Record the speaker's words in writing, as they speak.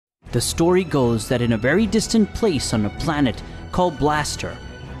The story goes that in a very distant place on a planet called Blaster,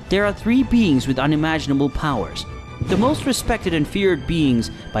 there are 3 beings with unimaginable powers, the most respected and feared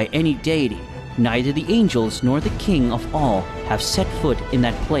beings by any deity. Neither the angels nor the king of all have set foot in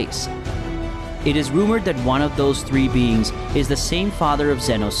that place. It is rumored that one of those 3 beings is the same father of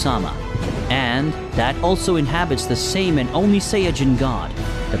Zeno-sama, and that also inhabits the same and only Sayayin God,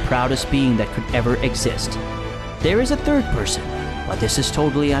 the proudest being that could ever exist. There is a 3rd person, but this is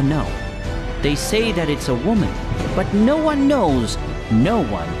totally unknown. They say that it's a woman, but no one knows. No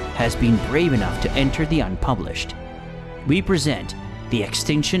one has been brave enough to enter the unpublished. We present the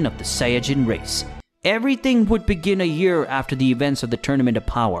extinction of the Saiyajin race. Everything would begin a year after the events of the Tournament of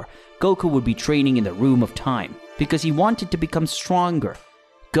Power. Goku would be training in the Room of Time because he wanted to become stronger.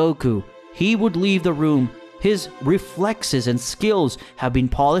 Goku, he would leave the room. His reflexes and skills have been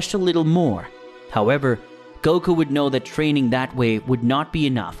polished a little more. However, Goku would know that training that way would not be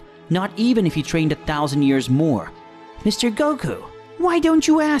enough, not even if he trained 1,000 years more. "Mr. Goku, why don't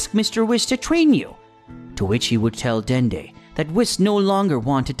you ask Mr. Whis to train you?" To which he would tell Dende that Whis no longer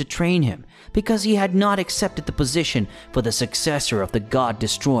wanted to train him because he had not accepted the position for the successor of the God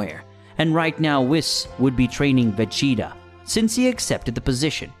Destroyer. And right now Whis would be training Vegeta, since he accepted the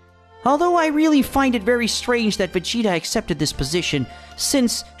position. Although I really find it very strange that Vegeta accepted this position,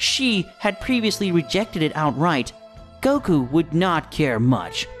 since she had previously rejected it outright, Goku would not care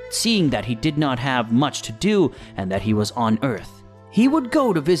much, seeing that he did not have much to do and that he was on Earth. He would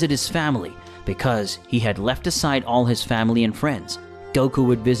go to visit his family, because he had left aside all his family and friends. Goku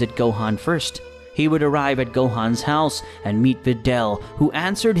would visit Gohan first. He would arrive at Gohan's house and meet Videl, who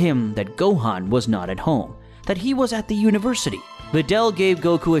answered him that Gohan was not at home, that he was at the university. Videl gave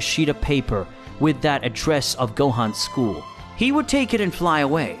Goku a sheet of paper with that address of Gohan's school. He would take it and fly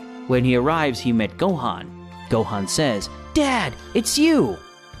away. When he arrives, he met Gohan. Gohan says, "Dad, it's you!"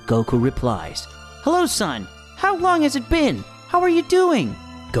 Goku replies, "Hello, son. How long has it been? How are you doing?"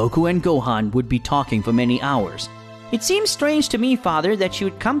 Goku and Gohan would be talking for many hours. "It seems strange to me, father, that you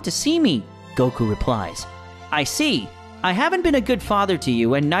would come to see me." Goku replies, "I see. I haven't been a good father to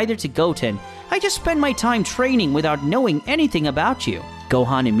you and neither to Goten. I just spend my time training without knowing anything about you."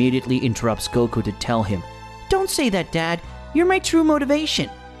 Gohan immediately interrupts Goku to tell him, "Don't say that, Dad. You're my true motivation.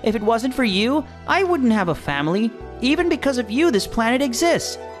 If it wasn't for you, I wouldn't have a family. Even because of you, this planet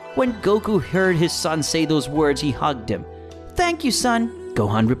exists." When Goku heard his son say those words, he hugged him. "Thank you, son."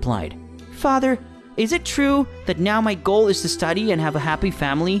 Gohan replied, "Father, is it true that now my goal is to study and have a happy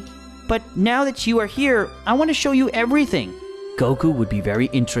family? But now that you are here, I want to show you everything." Goku would be very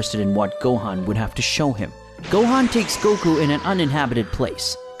interested in what Gohan would have to show him. Gohan takes Goku in an uninhabited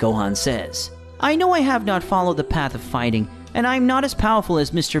place. Gohan says, "I know I have not followed the path of fighting, and I am not as powerful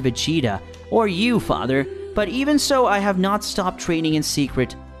as Mr. Vegeta, or you, father, but even so I have not stopped training in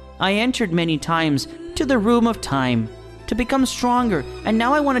secret. I entered many times to the Room of Time to become stronger, and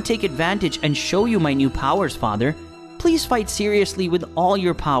now I want to take advantage and show you my new powers, father. Please fight seriously with all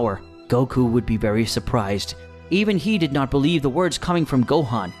your power." Goku would be very surprised. Even he did not believe the words coming from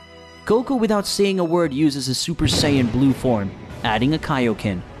Gohan. Goku, without saying a word, uses his Super Saiyan blue form, adding a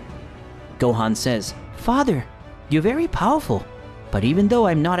Kaioken. Gohan says, "Father, you're very powerful, but even though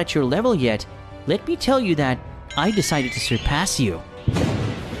I'm not at your level yet, let me tell you that I decided to surpass you."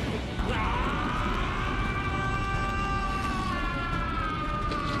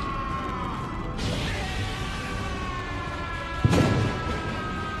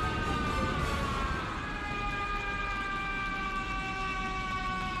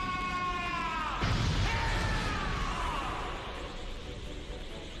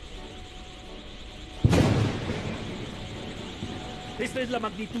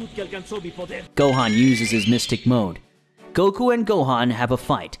 Gohan uses his mystic mode. Goku and Gohan have a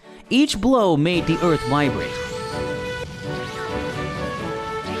fight. Each blow made the earth vibrate.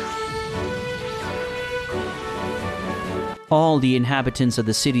 All the inhabitants of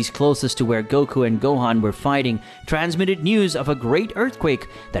the cities closest to where Goku and Gohan were fighting transmitted news of a great earthquake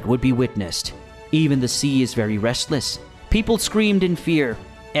that would be witnessed. Even the sea is very restless. People screamed in fear.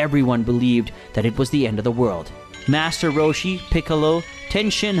 Everyone believed that it was the end of the world. Master Roshi, Piccolo,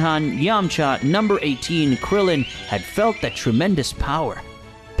 Tenshinhan, Yamcha, Number 18, Krillin had felt that tremendous power.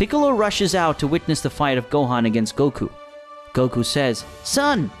 Piccolo rushes out to witness the fight of Gohan against Goku. Goku says,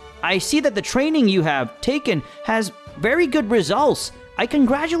 "Son, I see that the training you have taken has very good results. I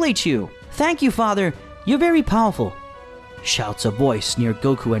congratulate you." "Thank you, father. You're very powerful." Shouts a voice near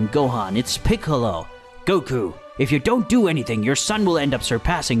Goku and Gohan. It's Piccolo. "Goku, if you don't do anything, your son will end up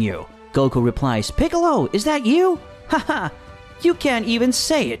surpassing you." Goku replies, "Piccolo, is that you? Haha, you can't even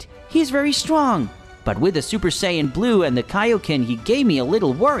say it. He's very strong." but with the Super Saiyan Blue and the Kaioken he gave me a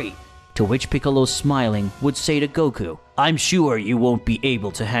little worry. To which Piccolo, smiling, would say to Goku, I'm sure you won't be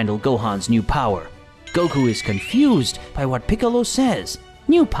able to handle Gohan's new power. Goku is confused by what Piccolo says.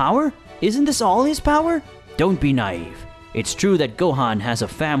 New power? Isn't this all his power? Don't be naive. It's true that Gohan has a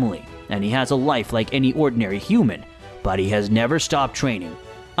family, and he has a life like any ordinary human, but he has never stopped training.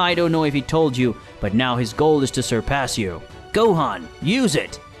 I don't know if he told you, but now his goal is to surpass you. Gohan, use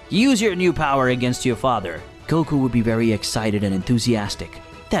it! Use your new power against your father. Goku would be very excited and enthusiastic.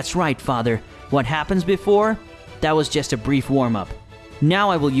 That's right, father. What happens before? That was just a brief warm-up. Now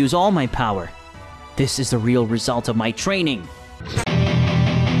I will use all my power. This is the real result of my training.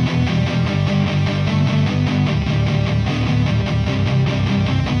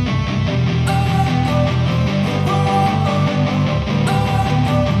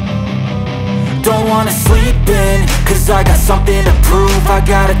 Don't wanna sleep in, cause I got something to prove. I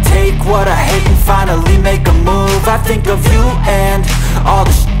gotta take what I hate and finally make a move. I think of you and all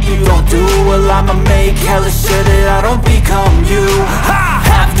the shit you don't do. Well, I'ma make hella sure that I don't become you. I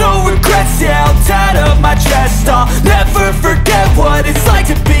have no regrets, yeah, I'll tie up my chest. I'll never forget what it's like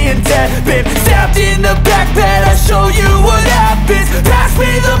to be in debt. Been stabbed in the back bed, I'll show you what happens. Pass me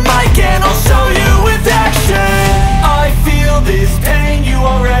the mic and I'll show you with action. I feel this pain, you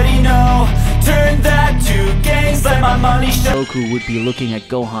already know. Turn that to gains, let my money show. Goku would be looking at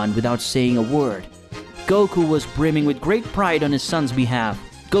Gohan without saying a word. Goku was brimming with great pride on his son's behalf.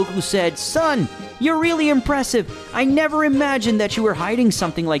 Goku said, Son, you're really impressive. I never imagined that you were hiding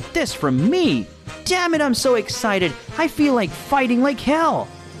something like this from me. Damn it, I'm so excited. I feel like fighting like hell.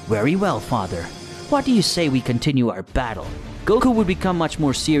 Very well, father. What do you say we continue our battle? Goku would become much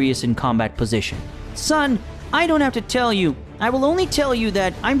more serious in combat position. Son, I don't have to tell you. I will only tell you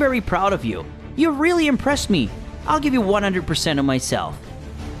that I'm very proud of you. You really impressed me. I'll give you 100% of myself.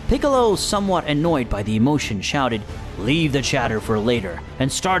 Piccolo, somewhat annoyed by the emotion, shouted, Leave the chatter for later, and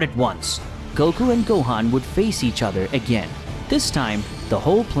start at once. Goku and Gohan would face each other again. This time, the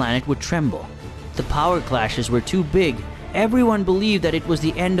whole planet would tremble. The power clashes were too big. Everyone believed that it was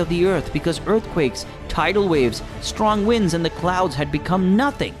the end of the Earth because earthquakes, tidal waves, strong winds, and the clouds had become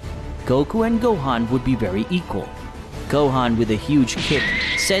nothing. Goku and Gohan would be very equal. Gohan, with a huge kick,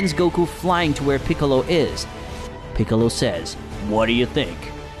 sends Goku flying to where Piccolo is. Piccolo says, What do you think?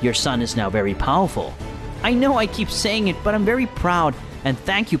 Your son is now very powerful. I know I keep saying it, but I'm very proud, and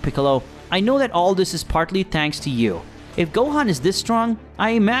thank you, Piccolo. I know that all this is partly thanks to you. If Gohan is this strong,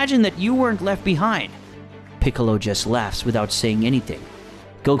 I imagine that you weren't left behind. Piccolo just laughs without saying anything.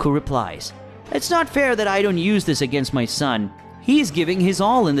 Goku replies, It's not fair that I don't use this against my son. He's giving his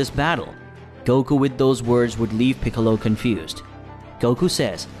all in this battle. Goku with those words would leave Piccolo confused. Goku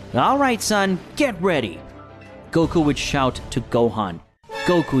says, All right, son, get ready. Goku would shout to Gohan.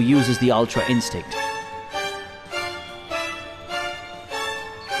 Goku uses the Ultra Instinct.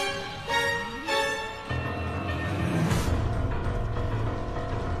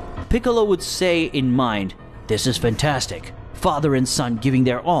 Piccolo would say in mind, This is fantastic. Father and son giving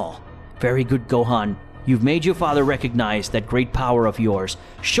their all. Very good, Gohan. You've made your father recognize that great power of yours.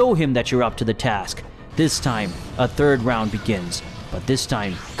 Show him that you're up to the task. This time, a third round begins. But this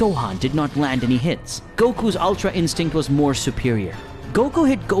time, Gohan did not land any hits. Goku's Ultra Instinct was more superior. Goku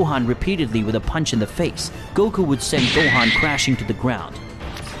hit Gohan repeatedly with a punch in the face. Goku would send Gohan crashing to the ground.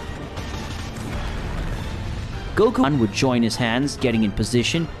 Goku would join his hands, getting in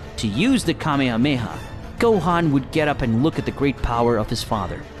position to use the Kamehameha. Gohan would get up and look at the great power of his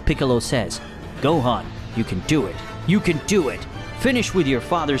father. Piccolo says, Gohan, you can do it. You can do it. Finish with your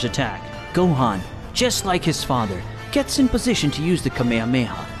father's attack. Gohan, just like his father, gets in position to use the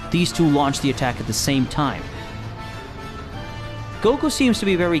Kamehameha. These two launch the attack at the same time. Goku seems to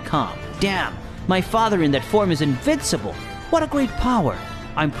be very calm. Damn, my father in that form is invincible. What a great power.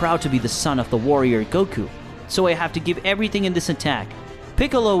 I'm proud to be the son of the Warrior Goku, so I have to give everything in this attack.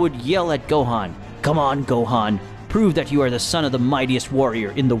 Piccolo would yell at Gohan, Come on, Gohan. Prove that you are the son of the mightiest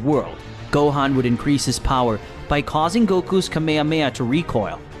warrior in the world. Gohan would increase his power by causing Goku's Kamehameha to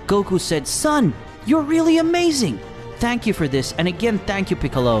recoil. Goku said, Son, you're really amazing. Thank you for this, and again thank you,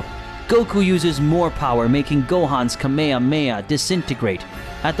 Piccolo. Goku uses more power, making Gohan's Kamehameha disintegrate.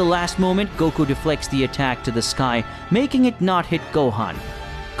 At the last moment, Goku deflects the attack to the sky, making it not hit Gohan.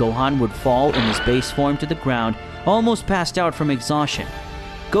 Gohan would fall in his base form to the ground, almost passed out from exhaustion.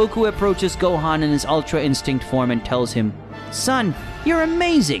 Goku approaches Gohan in his Ultra Instinct form and tells him, Son, you're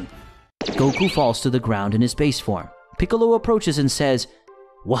amazing. Goku falls to the ground in his base form. Piccolo approaches and says,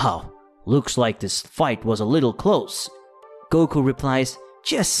 Wow, looks like this fight was a little close. Goku replies,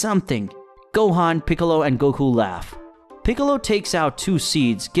 Just something. Gohan, Piccolo, and Goku laugh. Piccolo takes out 2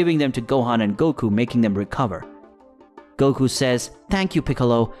 seeds, giving them to Gohan and Goku, making them recover. Goku says, "Thank you,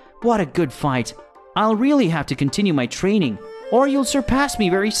 Piccolo. What a good fight. I'll really have to continue my training, or you'll surpass me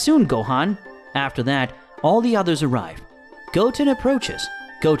very soon, Gohan." After that, all the others arrive. Goten approaches.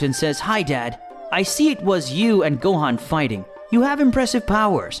 Goten says, "Hi, Dad. I see it was you and Gohan fighting. You have impressive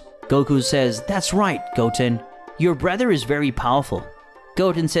powers." Goku says, "That's right, Goten. Your brother is very powerful."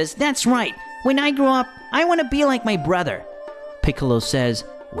 Goten says, "That's right. When I grow up, I want to be like my brother." Piccolo says,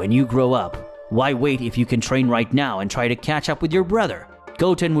 "When you grow up, why wait if you can train right now and try to catch up with your brother?"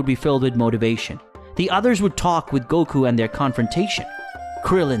 Goten would be filled with motivation. The others would talk with Goku and their confrontation.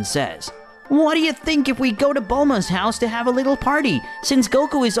 Krillin says, "What do you think if we go to Bulma's house to have a little party, since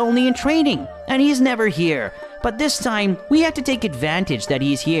Goku is only in training, and he's never here? But this time, we have to take advantage that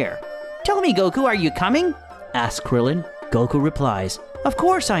he's here." "Tell me, Goku, are you coming?" asks Krillin. Goku replies, "Of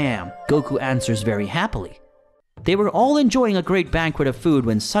course I am." Goku answers very happily. They were all enjoying a great banquet of food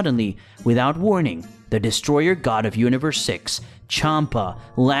when suddenly, without warning, the destroyer god of Universe 6, Champa,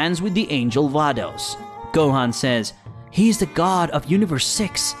 lands with the angel Vados. Gohan says, "He's the god of Universe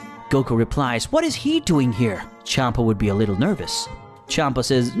 6. Goku replies, "What is he doing here?" Champa would be a little nervous. Champa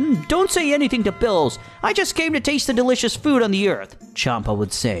says, "Don't say anything to Bills. I just came to taste the delicious food on the earth." Champa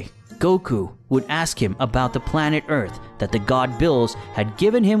would say. Goku would ask him about the planet Earth that the god Bills had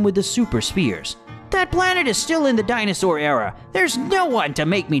given him with the super spheres. "That planet is still in the dinosaur era. There's no one to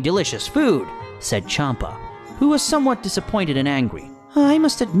make me delicious food," said Champa, who was somewhat disappointed and angry. "I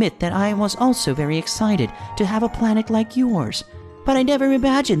must admit that I was also very excited to have a planet like yours. But I never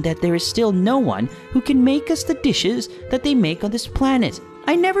imagined that there is still no one who can make us the dishes that they make on this planet.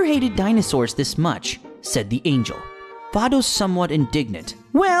 I never hated dinosaurs this much," said the angel. Vados somewhat indignant.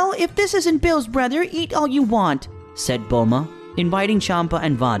 "Well, if this isn't Bill's brother, eat all you want," said Bulma, inviting Champa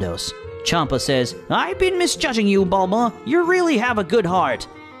and Vados. Champa says, "I've been misjudging you, Bulma. You really have a good heart."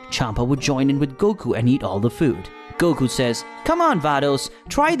 Champa would join in with Goku and eat all the food. Goku says, "Come on, Vados,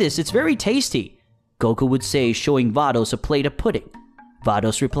 try this, it's very tasty." Goku would say, showing Vados a plate of pudding.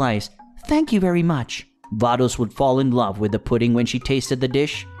 Vados replies, "Thank you very much." Vados would fall in love with the pudding when she tasted the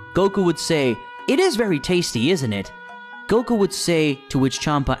dish. Goku would say, "It is very tasty, isn't it?" Goku would say, to which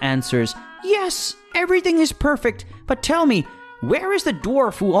Champa answers, "Yes, everything is perfect, but tell me, where is the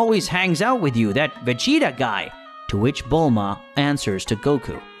dwarf who always hangs out with you, that Vegeta guy?" To which Bulma answers to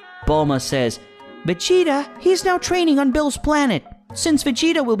Goku. Bulma says, "Vegeta, he's now training on Bill's planet. Since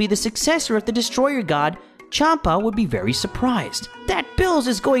Vegeta will be the successor of the Destroyer God, Champa would be very surprised. That Bills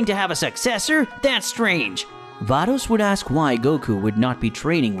is going to have a successor? That's strange." Vados would ask why Goku would not be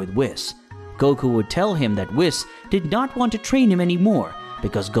training with Whis. Goku would tell him that Whis did not want to train him anymore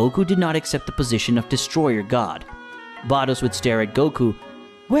because Goku did not accept the position of Destroyer God. Vados would stare at Goku.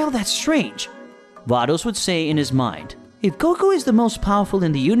 "Well, that's strange." Vados would say in his mind, "If Goku is the most powerful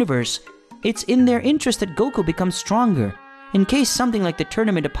in the universe, it's in their interest that Goku becomes stronger. In case something like the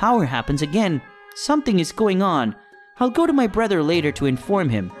Tournament of Power happens again, something is going on. I'll go to my brother later to inform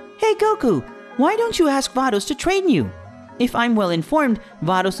him." "Hey Goku, why don't you ask Vados to train you? If I'm well informed,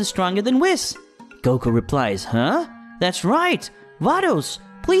 Vados is stronger than Whis." Goku replies, "Huh? That's right. Vados,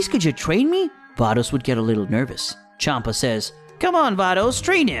 please could you train me?" Vados would get a little nervous. Champa says, "Come on Vados,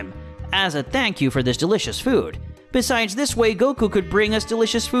 train him, as a thank you for this delicious food. Besides, this way Goku could bring us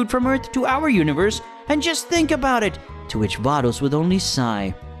delicious food from Earth to our universe, and just think about it." To which Vados would only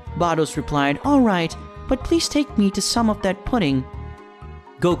sigh. Vados replied, "All right, but please take me to some of that pudding."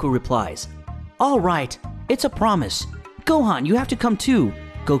 Goku replies, "All right, it's a promise. Gohan, you have to come too,"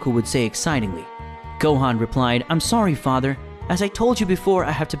 Goku would say excitingly. Gohan replied, "I'm sorry, father. As I told you before,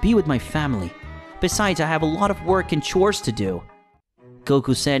 I have to be with my family. Besides, I have a lot of work and chores to do."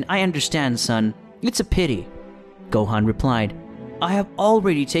 Goku said, "I understand, son. It's a pity." Gohan replied, "I have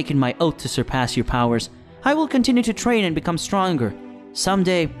already taken my oath to surpass your powers. I will continue to train and become stronger.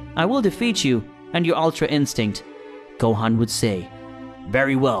 Someday, I will defeat you and your Ultra Instinct." Gohan would say,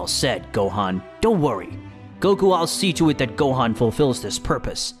 "Very well said, Gohan. Don't worry. Goku, I'll see to it that Gohan fulfills this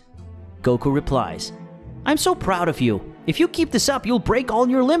purpose." Goku replies, "I'm so proud of you. If you keep this up, you'll break all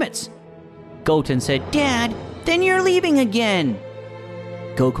your limits." Goten said, "Dad, then you're leaving again."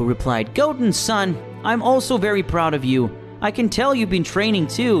 Goku replied, "Goten, son, I'm also very proud of you. I can tell you've been training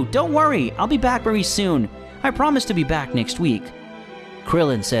too. Don't worry, I'll be back very soon. I promise to be back next week."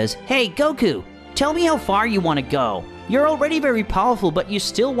 Krillin says, "Hey, Goku, tell me how far you want to go. You're already very powerful, but you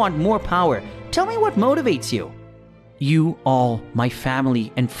still want more power. Tell me what motivates you." "You all, my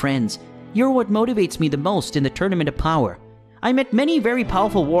family and friends, you're what motivates me the most in the Tournament of Power. I met many very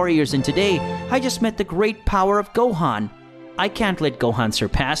powerful warriors, and today I just met the great power of Gohan. I can't let Gohan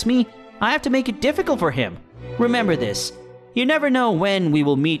surpass me. I have to make it difficult for him. Remember this. You never know when we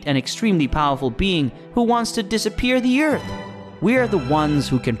will meet an extremely powerful being who wants to disappear the Earth. We are the ones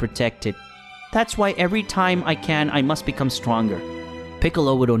who can protect it. That's why every time I can, I must become stronger.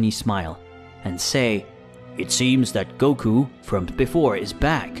 Piccolo would only smile and say, "It seems that Goku from before is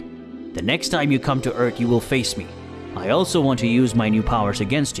back. The next time you come to Earth, you will face me. I also want to use my new powers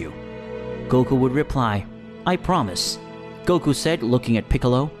against you." Goku would reply, "I promise," Goku said, looking at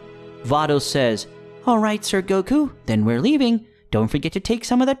Piccolo. Vados says, "All right, Sir Goku, then we're leaving. Don't forget to take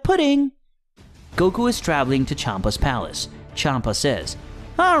some of that pudding." Goku is traveling to Champa's palace. Champa says,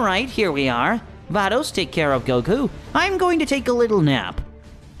 "All right, here we are. Vados, take care of Goku. I'm going to take a little nap."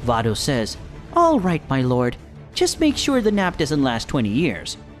 Vados says, "All right, my lord. Just make sure the nap doesn't last 20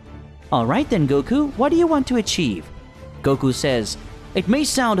 years. "All right then, Goku, what do you want to achieve?" Goku says, "It may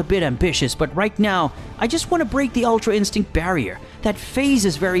sound a bit ambitious, but right now, I just want to break the Ultra Instinct barrier. That phase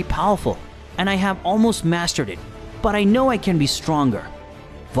is very powerful, and I have almost mastered it, but I know I can be stronger."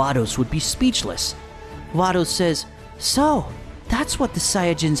 Vados would be speechless. Vados says, "So, that's what the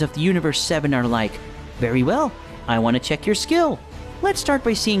Saiyajins of the Universe 7 are like. Very well, I want to check your skill. Let's start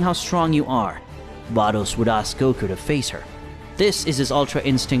by seeing how strong you are." Vados would ask Goku to face her. This is his Ultra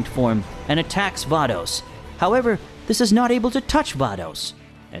Instinct form and attacks Vados. However, this is not able to touch Vados,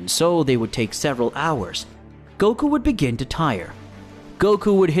 and so they would take several hours. Goku would begin to tire.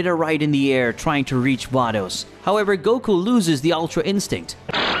 Goku would hit a right in the air trying to reach Vados. However, Goku loses the Ultra Instinct.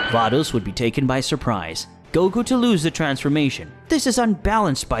 Vados would be taken by surprise. Goku to lose the transformation. This is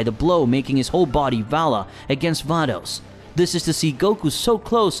unbalanced by the blow making his whole body Vala against Vados. This is to see Goku so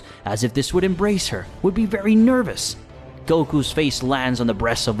close as if this would embrace her, would be very nervous. Goku's face lands on the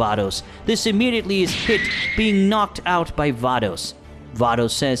breast of Vados. This immediately is hit, being knocked out by Vados.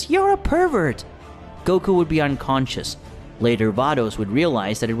 Vados says, "You're a pervert." Goku would be unconscious. Later, Vados would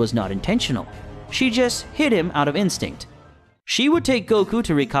realize that it was not intentional. She just hit him out of instinct. She would take Goku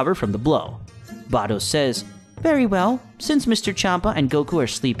to recover from the blow. Vados says, "Very well, since Mr. Champa and Goku are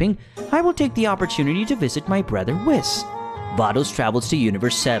sleeping, I will take the opportunity to visit my brother Whis." Vados travels to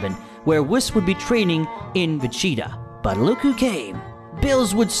Universe 7, where Whis would be training in Vegeta. But look who came.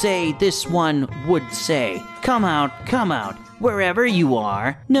 Bills would say, this one would say, come out, wherever you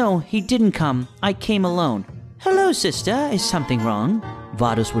are." "No, he didn't come. I came alone." "Hello, sister, is something wrong?"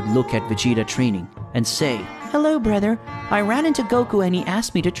 Vados would look at Vegeta training and say, "Hello, brother. I ran into Goku and he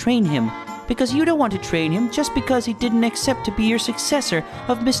asked me to train him. Because you don't want to train him just because he didn't accept to be your successor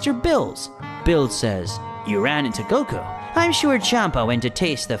of Mr. Bills." Bills says, "You ran into Goku. I'm sure Champa went to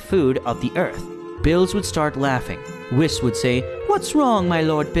taste the food of the earth." Bills would start laughing. Whis would say, "What's wrong, my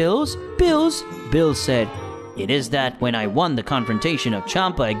lord Bills? Bills?" Bills said, "It is that when I won the confrontation of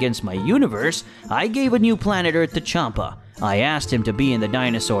Champa against my universe, I gave a new planet Earth to Champa. I asked him to be in the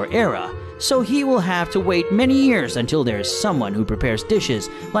dinosaur era, so he will have to wait many years until there is someone who prepares dishes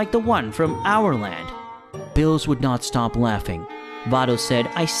like the one from our land." Bills would not stop laughing. Vados said,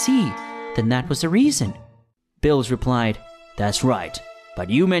 "I see. Then that was the reason." Bills replied, "That's right. But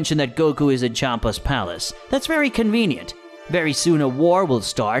you mentioned that Goku is in Champa's palace. That's very convenient. Very soon a war will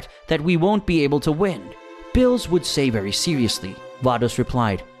start that we won't be able to win." Bills would say very seriously. Vados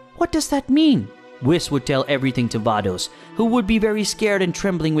replied, "What does that mean?" Whis would tell everything to Vados, who would be very scared and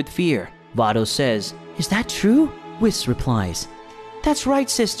trembling with fear. Vados says, "Is that true?" Whis replies, "That's right,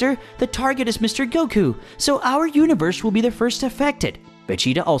 sister. The target is Mr. Goku, so our universe will be the first affected."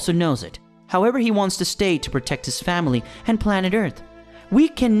 Vegeta also knows it. However, he wants to stay to protect his family and planet Earth. "We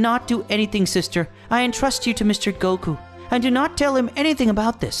cannot do anything, sister. I entrust you to Mr. Goku. And do not tell him anything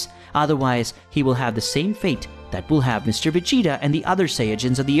about this. Otherwise, he will have the same fate that will have Mr. Vegeta and the other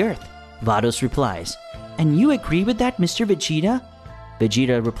Saiyajins of the Earth." Vados replies, "And you agree with that, Mr. Vegeta?"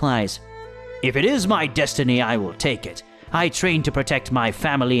 Vegeta replies, "If it is my destiny, I will take it. I train to protect my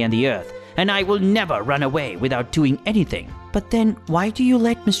family and the Earth, and I will never run away without doing anything." "But then, why do you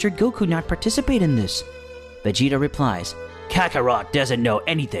let Mr. Goku not participate in this?" Vegeta replies, "Kakarot doesn't know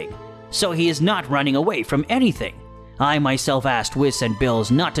anything, so he is not running away from anything. I myself asked Whis and Bills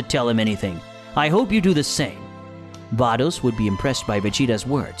not to tell him anything. I hope you do the same." Vados would be impressed by Vegeta's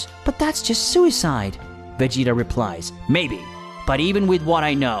words. "But that's just suicide." Vegeta replies, "Maybe, but even with what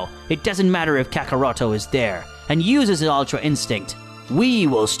I know, it doesn't matter if Kakaroto is there and uses his Ultra Instinct. We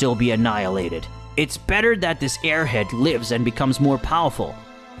will still be annihilated. It's better that this airhead lives and becomes more powerful."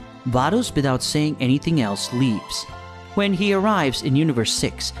 Vados, without saying anything else, leaves. When he arrives in Universe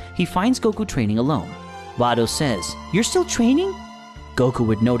 6, he finds Goku training alone. Vados says, "You're still training?" Goku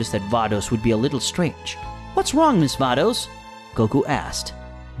would notice that Vados would be a little strange. "What's wrong, Miss Vados?" Goku asked.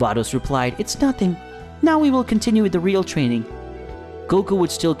 Vados replied, "It's nothing. Now we will continue with the real training." Goku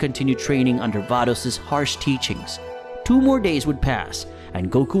would still continue training under Vados' harsh teachings. 2 more days would pass,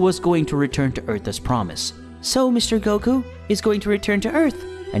 and Goku was going to return to Earth as promised. So Mr. Goku is going to return to Earth?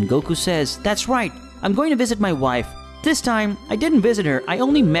 And Goku says, that's right, I'm going to visit my wife. This time, I didn't visit her, I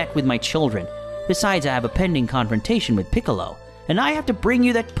only met with my children. Besides, I have a pending confrontation with Piccolo, and I have to bring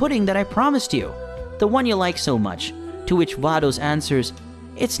you that pudding that I promised you, the one you like so much. To which Vados answers,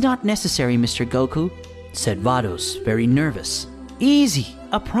 it's not necessary, Mr. Goku, said Vados, very nervous. Easy,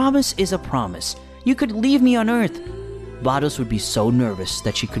 a promise is a promise. You could leave me on Earth. Vados would be so nervous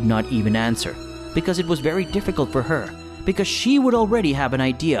that she could not even answer, because it was very difficult for her, because she would already have an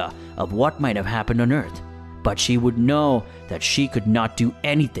idea of what might have happened on Earth, but she would know that she could not do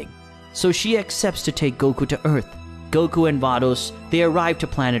anything. So she accepts to take Goku to Earth. Goku and Vados, they arrive to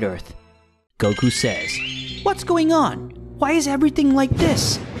planet Earth. Goku says, what's going on? Why is everything like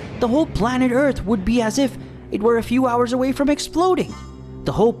this? The whole planet Earth would be as if it were a few hours away from exploding.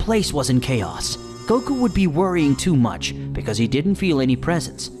 The whole place was in chaos. Goku would be worrying too much because he didn't feel any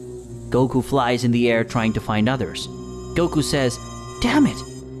presence. Goku flies in the air trying to find others. Goku says, damn it,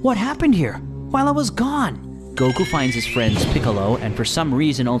 what happened here while I was gone? Goku finds his friends Piccolo and for some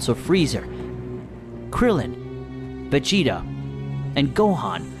reason also Freezer, Krillin, Vegeta, and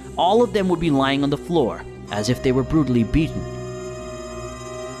Gohan. All of them would be lying on the floor as if they were brutally beaten.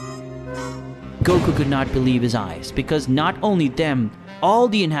 Goku could not believe his eyes because not only them, all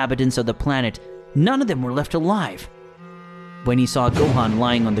the inhabitants of the planet, none of them were left alive. When he saw Gohan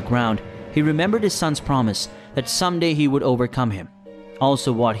lying on the ground, he remembered his son's promise that someday he would overcome him.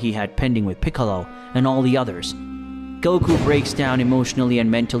 Also what he had pending with Piccolo and all the others. Goku breaks down emotionally and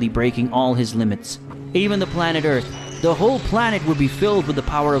mentally, breaking all his limits. Even the planet Earth, the whole planet would be filled with the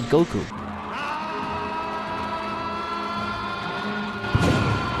power of Goku.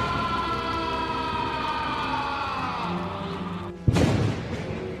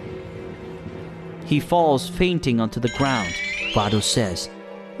 He falls fainting onto the ground. Vados says,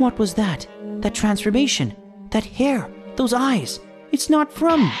 what was that? That transformation? That hair? Those eyes? It's not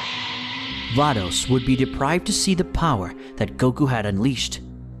from... Vados would be deprived to see the power that Goku had unleashed.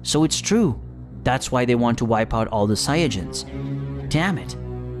 So it's true. That's why they want to wipe out all the Saiyajins. Damn it.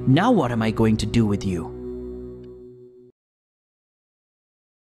 Now what am I going to do with you?